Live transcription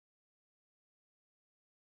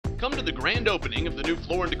Come to the grand opening of the new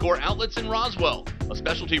Floor & Decor outlets in Roswell, a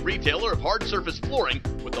specialty retailer of hard surface flooring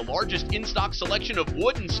with the largest in-stock selection of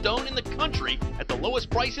wood and stone in the country at the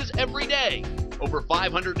lowest prices every day. Over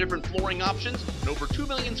 500 different flooring options and over 2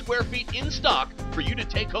 million square feet in stock for you to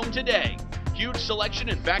take home today. Huge selection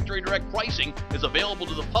and factory direct pricing is available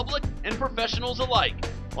to the public and professionals alike.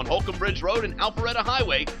 On Holcomb Bridge Road and Alpharetta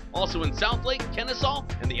Highway, also in Southlake, Kennesaw,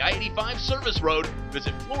 and the I-85 Service Road.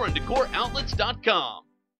 Visit flooranddecouroutlets.com.